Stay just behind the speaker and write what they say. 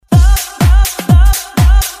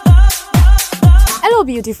So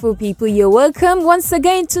beautiful people, you're welcome once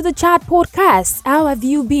again to the Chat Podcast. How have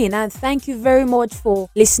you been? And thank you very much for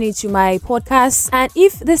listening to my podcast. And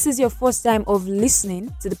if this is your first time of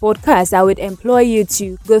listening to the podcast, I would implore you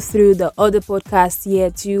to go through the other podcasts here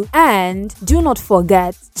too. And do not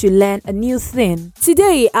forget to learn a new thing.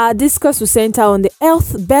 Today, our discourse will center on the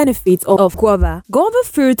health benefits of guava. Guava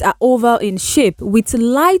fruit are oval in shape with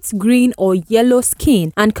light green or yellow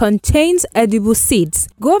skin and contains edible seeds.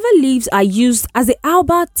 Guava leaves are used as a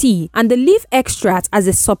herbal tea and the leaf extract as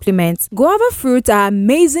a supplement. Guava fruits are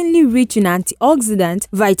amazingly rich in antioxidants,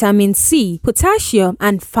 vitamin C, potassium,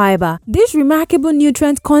 and fiber. This remarkable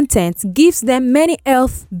nutrient content gives them many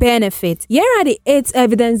health benefits. Here are the 8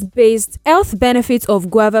 evidence-based health benefits of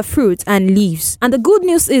guava fruit and leaves. And the good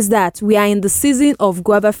news is that we are in the season of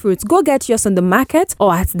guava fruits. Go get yours on the market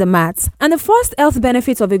or at the mart. And the first health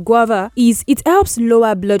benefit of a guava is it helps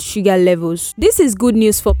lower blood sugar levels. This is good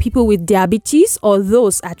news for people with diabetes or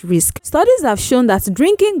those at risk. Studies have shown that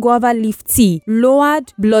drinking guava leaf tea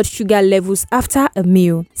lowered blood sugar levels after a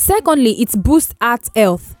meal. Secondly, it boosts heart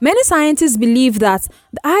health. Many scientists believe that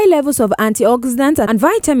the high levels of antioxidants and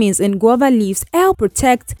vitamins in guava leaves help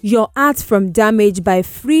protect your heart from damage by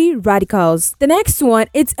free radicals. The next one,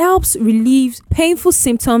 it helps relieve painful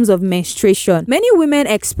symptoms of menstruation. Many women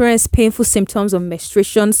experience painful symptoms of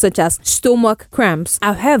menstruation such as stomach cramps.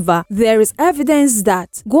 However, there is evidence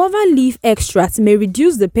that guava leaf extract may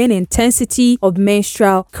reduce the pain intensity of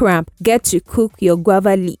menstrual cramp. Get to cook your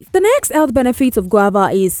guava leaf. The next health benefit of guava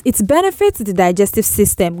is it benefits the digestive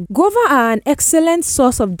system. Guava are an excellent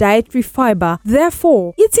source of dietary fiber.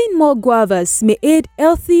 Therefore, eating more guavas may aid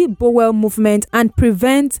healthy bowel movement and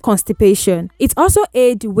prevent constipation. It also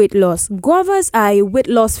aids weight loss. Guavas are a weight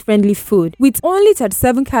loss friendly food with only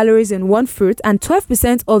 37 calories in one fruit and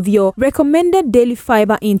 12% of your recommended daily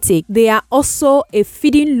fiber intake. They are also a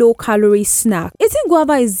feeding low-calorie snack. Eating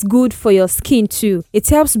guava is good for your skin too. It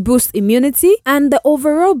helps boost immunity, and the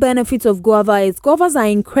overall benefit of guava is guavas are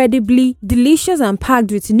incredibly delicious and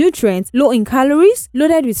packed with nutrients, low in calories,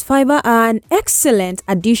 loaded with fiber, and an excellent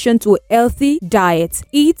addition to a healthy diet.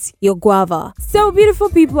 Eat your guava. So beautiful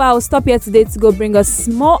people, I will stop here today to go bring us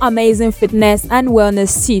more amazing fitness and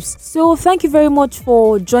wellness tips. So thank you very much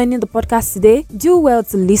for joining the podcast today. Do well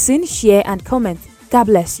to listen, share, and comment. God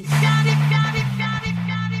bless you.